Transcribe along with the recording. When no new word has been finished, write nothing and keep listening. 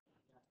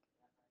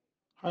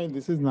Hi,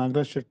 this is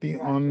Nagraj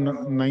Shetty on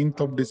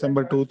 9th of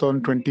December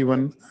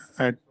 2021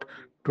 at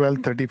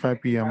 12:35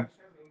 p.m.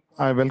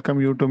 I welcome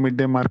you to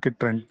Midday Market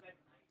Trend.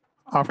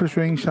 After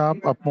showing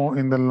sharp up more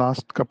in the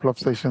last couple of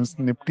sessions,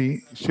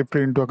 Nifty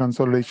shifted into a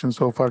consolidation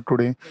so far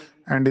today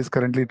and is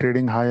currently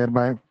trading higher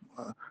by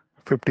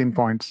 15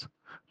 points.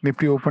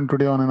 Nifty opened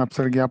today on an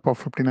upside gap of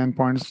 59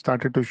 points,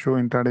 started to show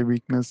intraday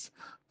weakness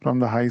from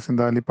the highs in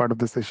the early part of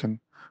the session.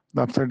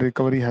 The upside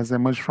recovery has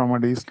emerged from a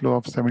day's low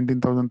of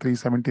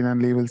 17,379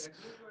 levels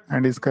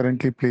and is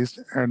currently placed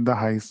at the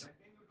highs.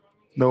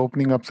 The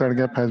opening upside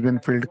gap has been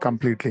filled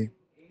completely.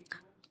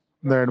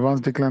 The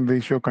advanced decline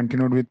ratio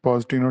continued with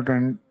positive note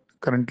and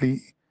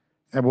currently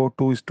about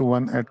 2 is to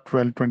 1 at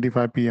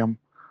 12:25 p.m.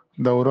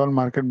 The overall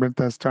market breadth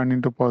has turned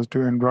into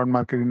positive and broad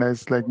market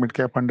indices like mid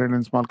cap 100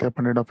 and small cap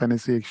 100 of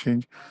NSE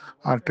exchange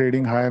are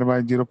trading higher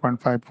by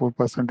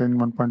 0.54% and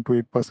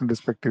 1.28%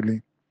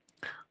 respectively.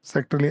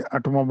 Sectorally,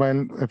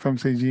 automobile,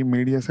 FMCG,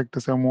 media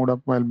sectors have moved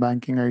up while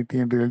banking, IT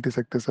and realty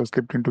sectors have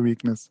slipped into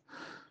weakness.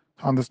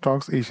 On the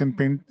stocks, Asian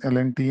Paint,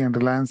 L&T and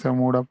Reliance have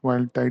moved up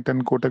while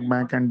Titan, Kotak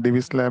Bank and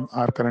Divis Lab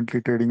are currently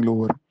trading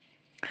lower.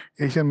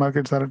 Asian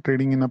markets are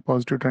trading in a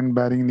positive trend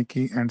bearing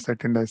Nikkei and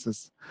set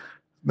indices.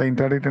 The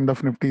intraday trend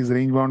of Nifty is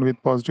range bound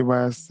with positive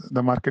bias.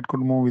 The market could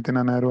move within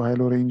a narrow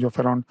high-low range of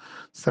around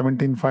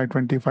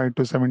 17,525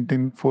 to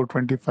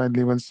 17,425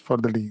 levels for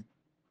the day.